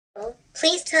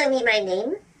Please tell me my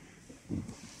name.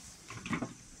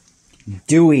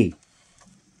 Dewey.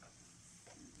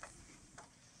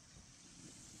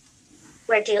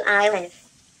 Where do I live?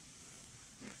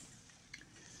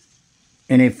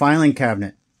 In a filing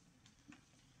cabinet.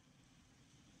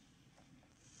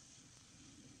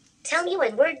 Tell me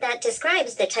one word that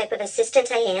describes the type of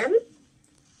assistant I am.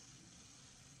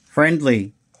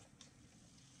 Friendly.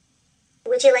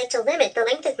 Would you like to limit the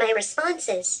length of my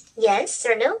responses? Yes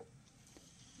or no?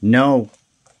 No.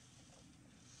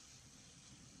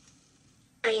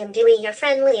 I am Dewey, your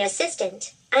friendly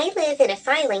assistant. I live in a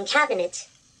filing cabinet.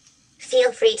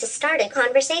 Feel free to start a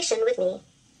conversation with me.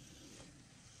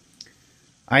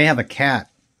 I have a cat.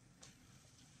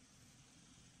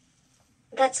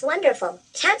 That's wonderful.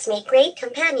 Cats make great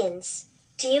companions.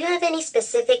 Do you have any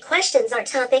specific questions or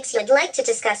topics you'd like to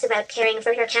discuss about caring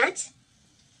for your cat?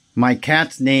 My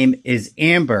cat's name is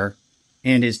Amber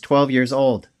and is 12 years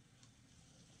old.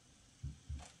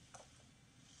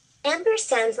 Amber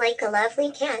sounds like a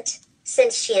lovely cat.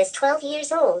 Since she is 12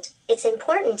 years old, it's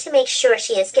important to make sure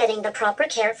she is getting the proper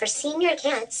care for senior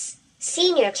cats.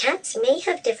 Senior cats may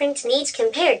have different needs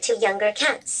compared to younger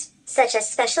cats, such as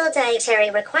special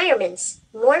dietary requirements,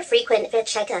 more frequent vet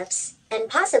checkups, and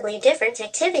possibly different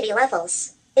activity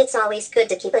levels. It's always good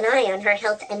to keep an eye on her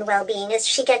health and well-being as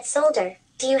she gets older.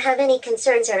 Do you have any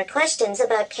concerns or questions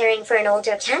about caring for an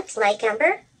older cat like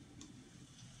Amber?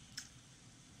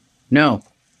 No.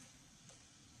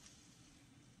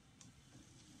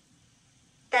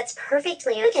 That's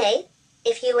perfectly okay.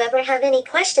 If you ever have any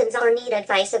questions or need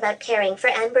advice about caring for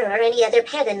Amber or any other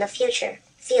pet in the future,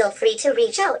 feel free to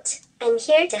reach out. I'm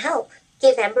here to help.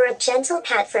 Give Amber a gentle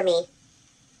pat for me.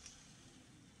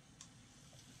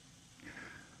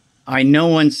 I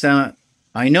know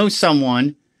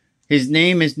someone. His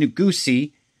name is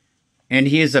Ngusi, and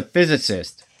he is a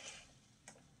physicist.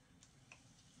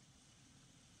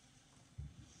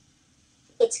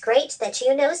 It's great that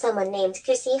you know someone named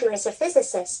Ngusi who is a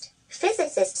physicist.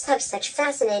 Physicists have such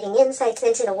fascinating insights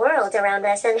into the world around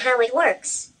us and how it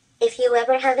works. If you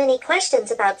ever have any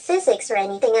questions about physics or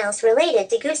anything else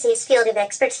related to Ngusi's field of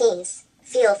expertise,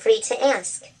 feel free to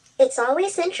ask. It's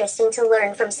always interesting to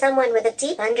learn from someone with a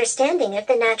deep understanding of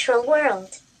the natural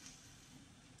world.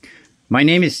 My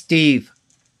name is Steve.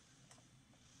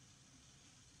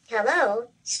 Hello,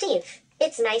 Steve.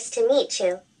 It's nice to meet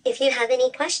you. If you have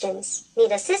any questions,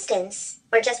 need assistance,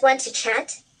 or just want to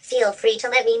chat, feel free to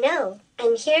let me know.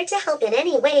 I'm here to help in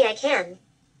any way I can.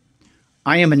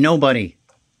 I am a nobody.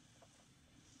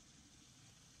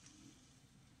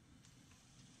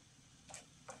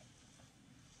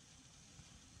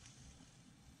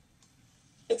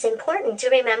 It's important to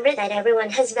remember that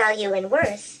everyone has value and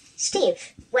worth.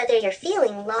 Steve, whether you're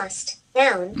feeling lost,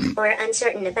 down, or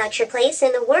uncertain about your place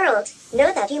in the world,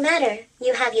 know that you matter.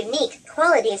 You have unique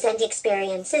qualities and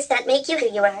experiences that make you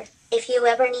who you are. If you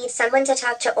ever need someone to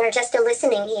talk to or just a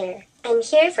listening ear, I'm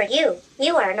here for you.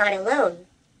 You are not alone.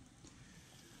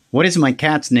 What is my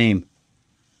cat's name?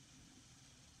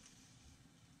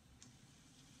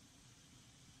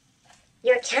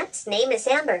 Your cat's name is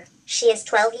Amber. She is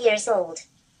 12 years old.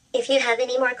 If you have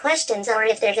any more questions or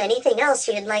if there's anything else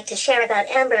you'd like to share about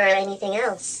Amber or anything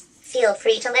else, feel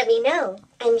free to let me know.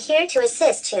 I'm here to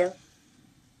assist you.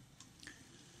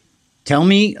 Tell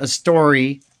me a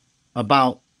story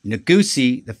about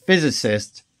Ngusi, the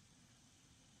physicist,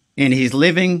 and he's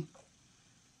living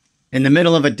in the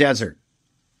middle of a desert.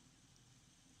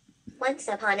 Once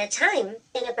upon a time,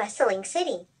 in a bustling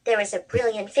city, there was a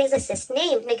brilliant physicist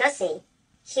named Ngusi.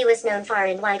 He was known far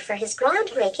and wide for his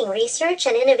groundbreaking research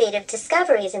and innovative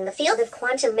discoveries in the field of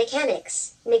quantum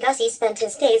mechanics. Ngusi spent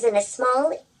his days in a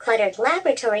small, cluttered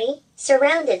laboratory,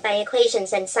 surrounded by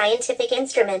equations and scientific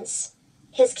instruments.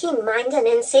 His keen mind and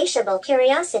insatiable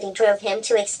curiosity drove him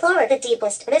to explore the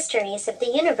deepest mysteries of the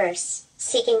universe,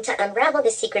 seeking to unravel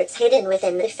the secrets hidden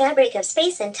within the fabric of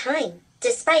space and time.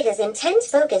 Despite his intense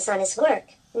focus on his work,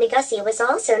 Ngusi was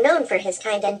also known for his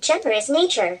kind and generous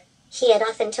nature. He had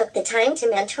often took the time to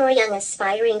mentor young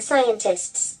aspiring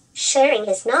scientists, sharing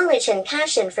his knowledge and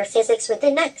passion for physics with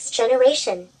the next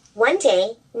generation. One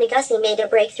day, Ngusi made a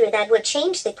breakthrough that would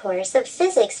change the course of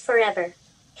physics forever.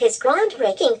 His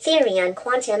groundbreaking theory on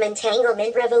quantum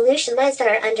entanglement revolutionized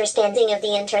our understanding of the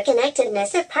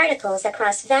interconnectedness of particles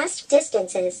across vast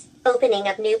distances, opening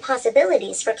up new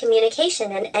possibilities for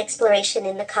communication and exploration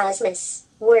in the cosmos.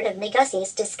 Word of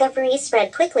Ngusi's discovery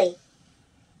spread quickly.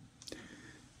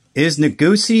 Is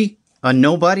Ngusi a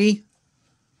nobody?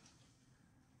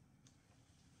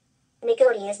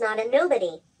 Ngusi is not a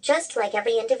nobody. Just like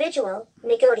every individual,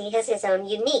 Ngusi has his own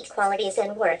unique qualities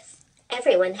and worth.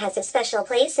 Everyone has a special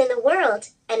place in the world,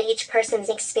 and each person's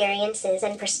experiences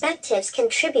and perspectives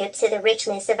contribute to the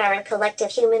richness of our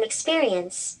collective human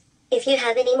experience. If you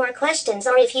have any more questions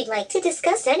or if you'd like to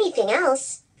discuss anything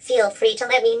else, feel free to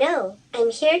let me know.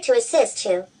 I'm here to assist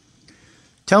you.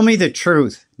 Tell me the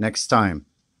truth next time.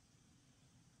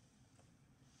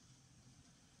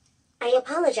 I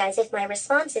apologize if my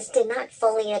responses did not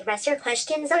fully address your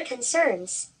questions or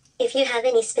concerns. If you have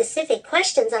any specific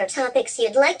questions or topics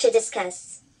you'd like to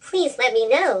discuss, please let me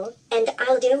know, and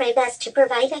I'll do my best to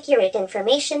provide accurate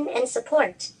information and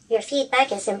support. Your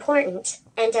feedback is important,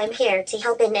 and I'm here to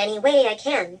help in any way I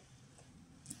can.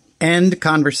 End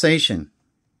conversation.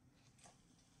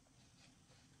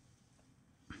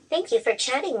 Thank you for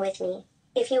chatting with me.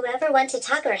 If you ever want to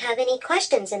talk or have any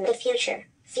questions in the future,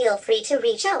 feel free to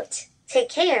reach out. Take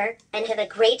care, and have a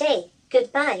great day.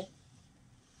 Goodbye.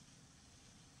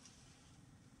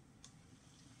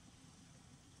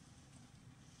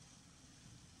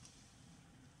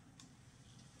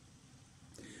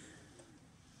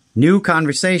 New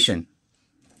conversation.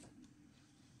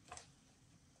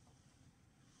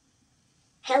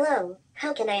 Hello,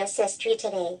 how can I assist you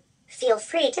today? Feel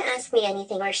free to ask me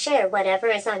anything or share whatever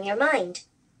is on your mind.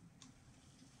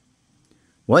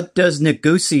 What does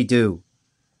Nagoosie do?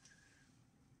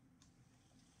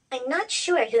 I'm not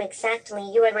sure who exactly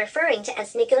you are referring to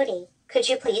as Nagoti. Could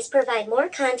you please provide more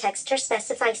context or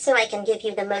specify so I can give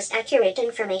you the most accurate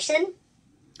information?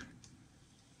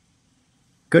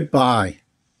 Goodbye.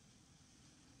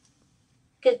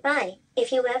 Goodbye.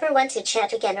 If you ever want to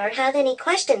chat again or have any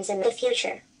questions in the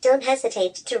future, don't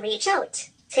hesitate to reach out.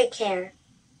 Take care.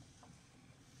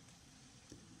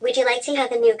 Would you like to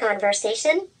have a new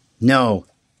conversation? No.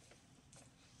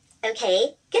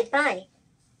 Okay, goodbye.